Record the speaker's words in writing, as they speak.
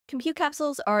Compute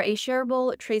capsules are a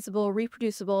shareable, traceable,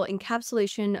 reproducible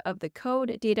encapsulation of the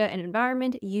code, data, and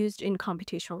environment used in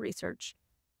computational research.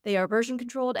 They are version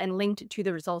controlled and linked to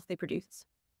the results they produce.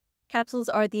 Capsules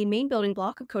are the main building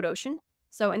block of CodeOcean.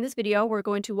 So in this video, we're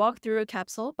going to walk through a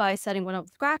capsule by setting one up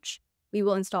from scratch. We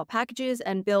will install packages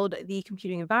and build the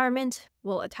computing environment.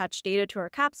 We'll attach data to our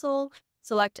capsule,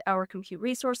 select our compute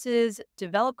resources,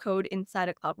 develop code inside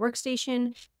a cloud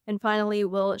workstation, and finally,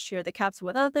 we'll share the capsule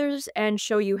with others and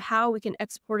show you how we can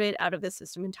export it out of the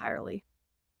system entirely.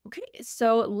 Okay,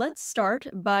 so let's start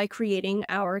by creating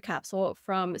our capsule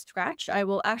from scratch. I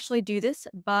will actually do this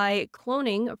by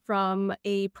cloning from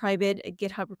a private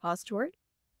GitHub repository.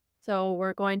 So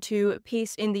we're going to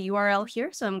paste in the URL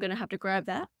here. So I'm going to have to grab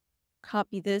that,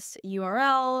 copy this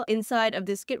URL. Inside of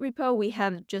this Git repo, we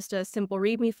have just a simple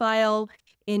README file,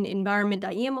 an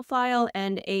environment.yaml file,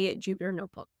 and a Jupyter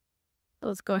notebook. So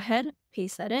let's go ahead,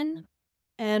 paste that in,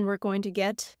 and we're going to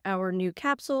get our new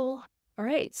capsule. All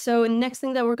right, so the next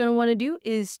thing that we're going to want to do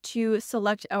is to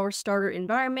select our starter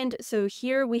environment. So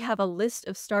here we have a list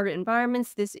of starter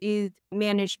environments. This is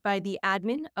managed by the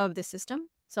admin of the system.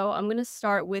 So I'm going to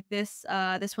start with this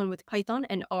one with Python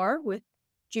and R with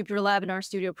JupyterLab and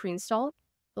RStudio pre-installed.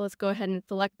 So let's go ahead and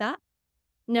select that.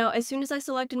 Now, as soon as I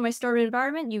selected my starter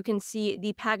environment, you can see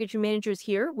the package managers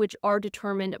here, which are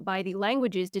determined by the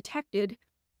languages detected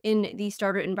in the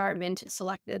starter environment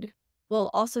selected.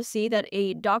 We'll also see that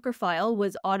a Docker file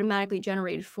was automatically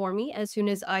generated for me as soon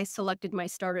as I selected my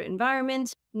starter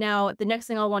environment. Now, the next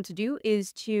thing I'll want to do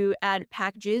is to add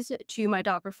packages to my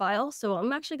Docker file. So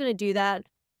I'm actually going to do that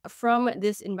from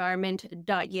this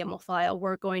environment.yaml file.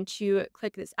 We're going to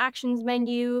click this actions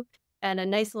menu and a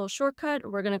nice little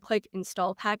shortcut. We're going to click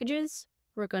install packages.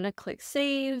 We're going to click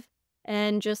save.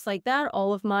 And just like that,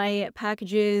 all of my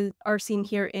packages are seen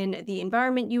here in the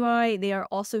environment UI. They are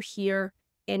also here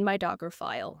in my Docker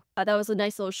file. That was a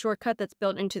nice little shortcut that's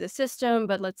built into the system.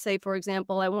 But let's say, for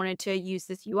example, I wanted to use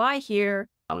this UI here.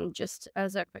 Just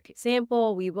as a quick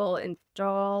example, we will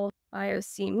install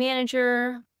IOC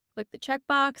Manager, click the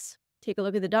checkbox, take a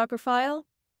look at the Docker file,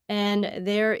 and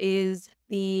there is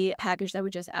the package that we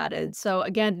just added. So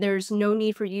again, there's no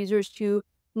need for users to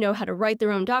know how to write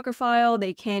their own Docker file.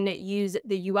 They can use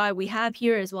the UI we have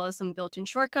here as well as some built-in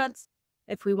shortcuts.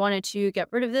 If we wanted to get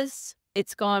rid of this,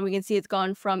 it's gone. We can see it's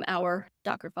gone from our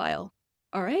Docker file.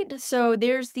 All right, so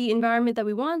there's the environment that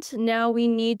we want. Now we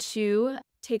need to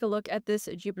take a look at this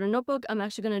Jupyter notebook. I'm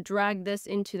actually going to drag this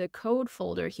into the code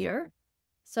folder here.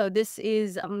 So this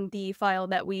is the file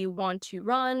that we want to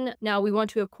run. Now we want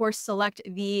to, of course, select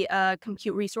the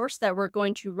compute resource that we're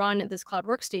going to run this cloud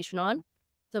workstation on.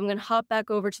 So I'm going to hop back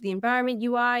over to the environment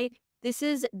UI. This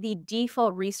is the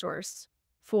default resource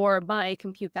for my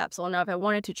compute capsule. Now, if I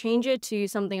wanted to change it to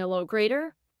something a little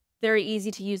greater, very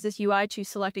easy to use this UI to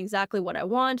select exactly what I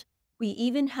want. We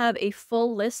even have a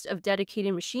full list of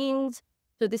dedicated machines.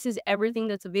 So this is everything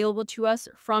that's available to us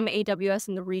from AWS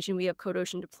in the region we have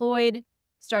CodeOcean deployed,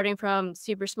 starting from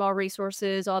super small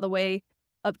resources all the way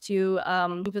up to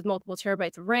with multiple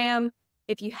terabytes of RAM.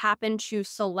 If you happen to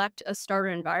select a starter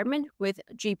environment with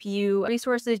GPU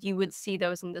resources, you would see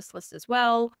those in this list as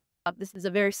well. This is a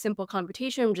very simple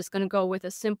computation. I'm just going to go with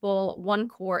a simple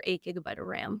 1-core 8 GB of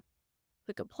RAM.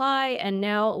 Click apply, and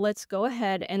now let's go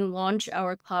ahead and launch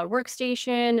our cloud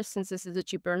workstation. Since this is a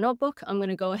Jupyter notebook, I'm going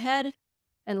to go ahead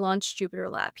and launch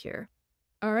JupyterLab here.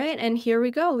 All right, and here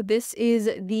we go. This is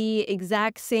the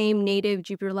exact same native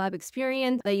JupyterLab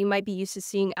experience that you might be used to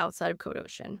seeing outside of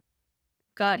CodeOcean.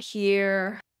 Got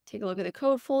here, take a look at the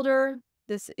code folder.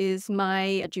 This is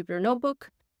my Jupyter notebook.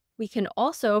 We can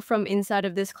also, from inside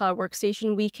of this cloud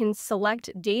workstation, we can select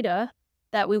data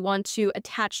that we want to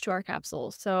attach to our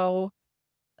capsule. So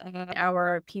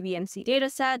our PBMC data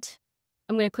set,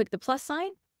 I'm going to click the plus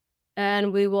sign,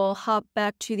 and we will hop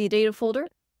back to the data folder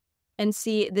and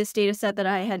see this data set that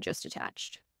I had just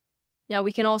attached. Now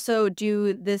we can also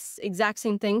do this exact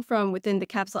same thing from within the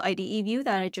capsule IDE view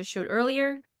that I just showed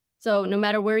earlier. So no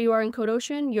matter where you are in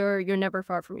CodeOcean, you're never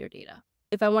far from your data.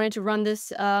 If I wanted to run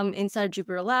this inside of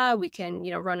JupyterLab, we can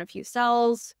run a few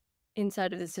cells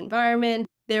inside of this environment.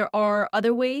 There are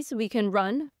other ways we can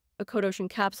run a CodeOcean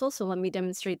capsule. So let me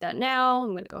demonstrate that now.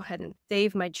 I'm going to go ahead and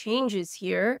save my changes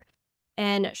here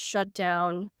and shut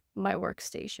down my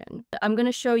workstation. I'm going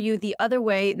to show you the other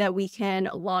way that we can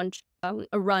launch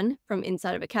a run from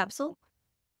inside of a capsule.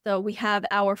 So we have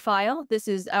our file. This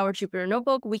is our Jupyter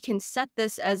notebook. We can set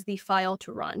this as the file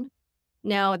to run.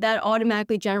 Now that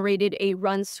automatically generated a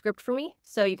run script for me.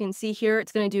 So you can see here,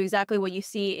 it's going to do exactly what you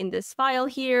see in this file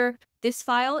here. This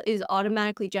file is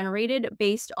automatically generated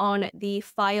based on the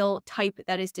file type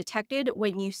that is detected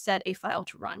when you set a file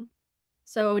to run.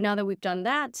 So now that we've done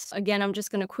that, again, I'm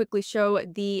just going to quickly show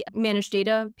the manage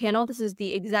data panel. This is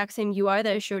the exact same UI that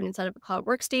I showed inside of a cloud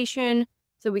workstation.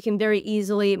 So we can very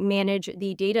easily manage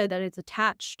the data that is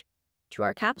attached to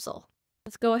our capsule.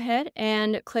 Let's go ahead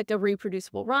and click a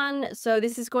reproducible run. So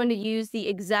this is going to use the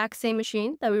exact same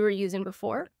machine that we were using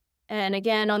before. And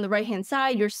again, on the right-hand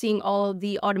side, you're seeing all of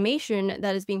the automation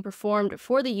that is being performed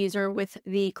for the user with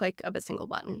the click of a single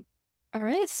button. All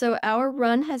right, so our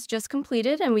run has just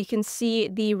completed and we can see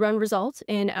the run results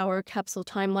in our capsule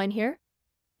timeline here.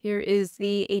 Here is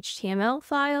the HTML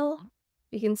file.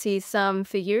 We can see some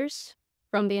figures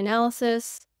from the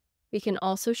analysis. We can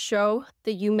also show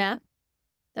the UMAP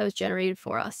that was generated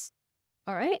for us.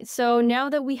 All right, so now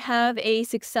that we have a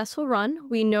successful run,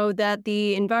 we know that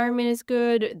the environment is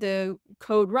good, the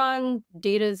code run,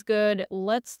 data is good.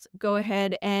 Let's go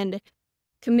ahead and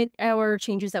commit our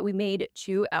changes that we made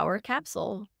to our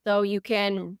capsule. So you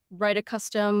can write a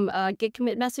custom git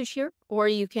commit message here, or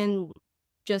you can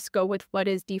just go with what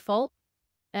is default.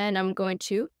 And I'm going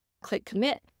to click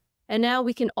commit. And now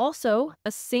we can also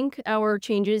sync our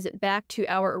changes back to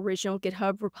our original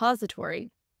GitHub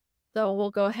repository. So we'll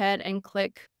go ahead and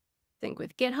click sync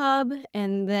with GitHub,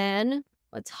 and then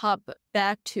let's hop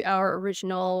back to our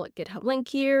original GitHub link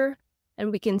here,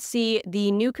 and we can see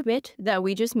the new commit that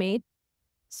we just made.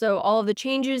 So all of the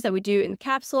changes that we do in the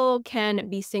capsule can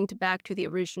be synced back to the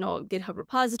original GitHub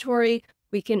repository.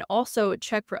 We can also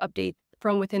check for updates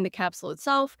from within the capsule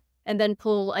itself, and then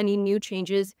pull any new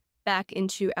changes back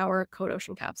into our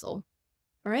CodeOcean capsule.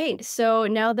 All right, so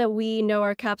now that we know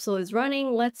our capsule is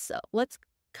running, let's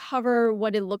cover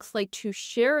what it looks like to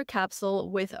share a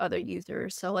capsule with other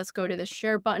users. So let's go to the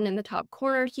share button in the top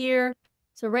corner here.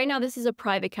 So right now this is a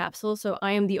private capsule, so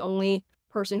I am the only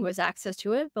person who has access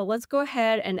to it, but let's go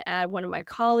ahead and add one of my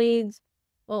colleagues.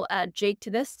 We'll add Jake to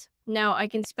this. Now I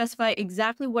can specify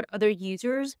exactly what other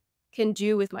users can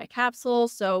do with my capsule.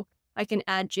 So I can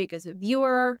add Jake as a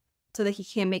viewer so that he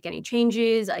can't make any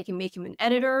changes. I can make him an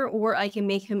editor, or I can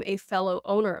make him a fellow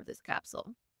owner of this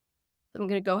capsule. So I'm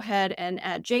going to go ahead and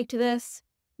add Jake to this.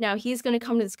 Now he's going to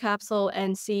come to this capsule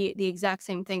and see the exact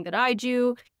same thing that I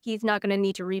do. He's not going to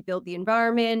need to rebuild the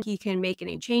environment. He can make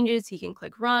any changes. He can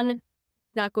click run.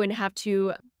 Not going to have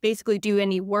to basically do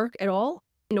any work at all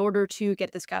in order to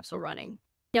get this capsule running.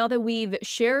 Now that we've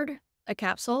shared a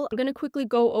capsule, I'm going to quickly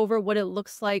go over what it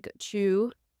looks like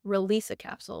to release a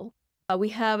capsule. We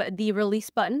have the release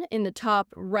button in the top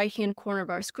right-hand corner of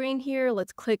our screen here.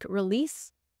 Let's click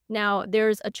release. Now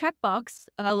there's a checkbox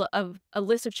of a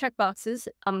list of checkboxes,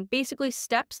 basically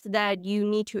steps that you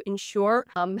need to ensure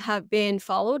have been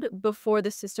followed before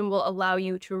the system will allow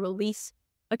you to release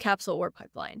a capsule or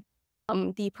pipeline.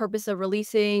 The purpose of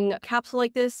releasing a capsule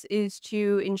like this is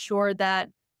to ensure that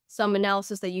some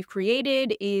analysis that you've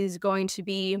created is going to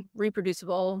be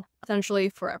reproducible essentially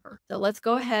forever. So let's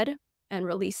go ahead and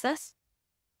release this.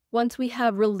 Once we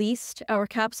have released our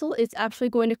capsule, it's actually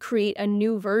going to create a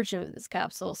new version of this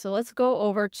capsule. So let's go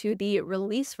over to the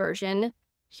release version.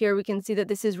 Here we can see that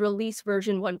this is release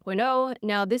version 1.0.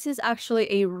 Now this is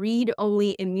actually a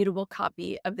read-only immutable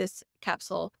copy of this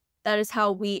capsule. That is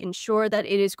how we ensure that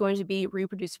it is going to be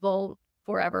reproducible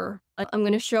forever. I'm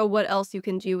going to show what else you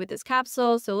can do with this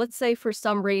capsule. So let's say for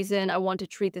some reason I want to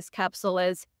treat this capsule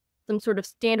as some sort of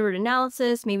standard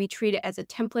analysis, maybe treat it as a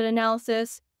template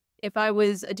analysis. If I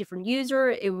was a different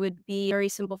user, it would be very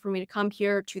simple for me to come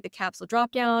here to the capsule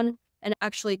dropdown and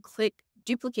actually click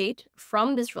duplicate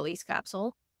from this release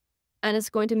capsule. And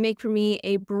it's going to make for me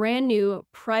a brand new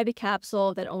private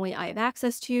capsule that only I have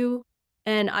access to.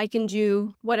 And I can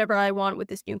do whatever I want with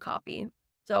this new copy.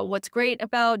 So what's great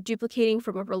about duplicating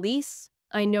from a release,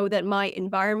 I know that my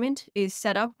environment is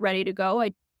set up, ready to go.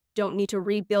 I don't need to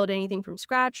rebuild anything from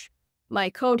scratch. My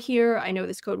code here, I know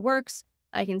this code works.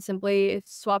 I can simply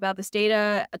swap out this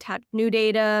data, attach new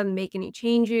data, make any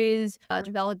changes,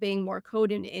 developing more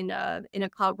code in a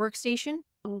cloud workstation.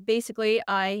 Basically,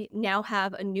 I now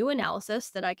have a new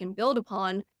analysis that I can build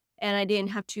upon, and I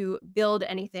didn't have to build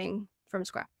anything from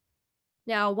scratch.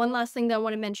 Now, one last thing that I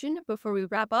want to mention before we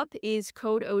wrap up is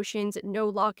CodeOcean's no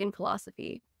lock-in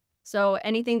philosophy. So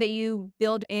anything that you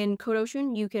build in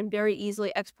CodeOcean, you can very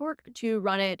easily export to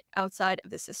run it outside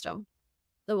of the system.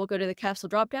 So we'll go to the capsule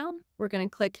dropdown. We're going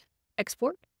to click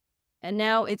export. And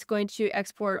now it's going to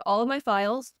export all of my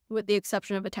files with the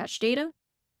exception of attached data.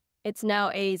 It's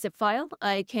now a zip file.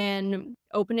 I can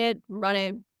open it, run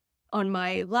it on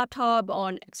my laptop,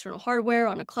 on external hardware,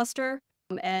 on a cluster.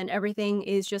 And everything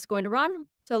is just going to run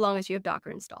so long as you have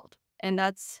Docker installed. And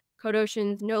that's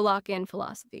CodeOcean's no lock-in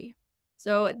philosophy.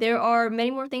 So there are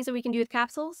many more things that we can do with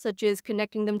capsules, such as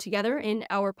connecting them together in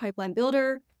our pipeline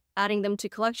builder. adding them to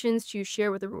collections to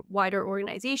share with a wider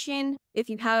organization. If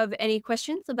you have any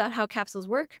questions about how capsules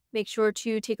work, make sure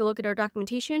to take a look at our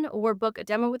documentation or book a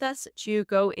demo with us to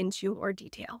go into more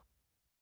detail.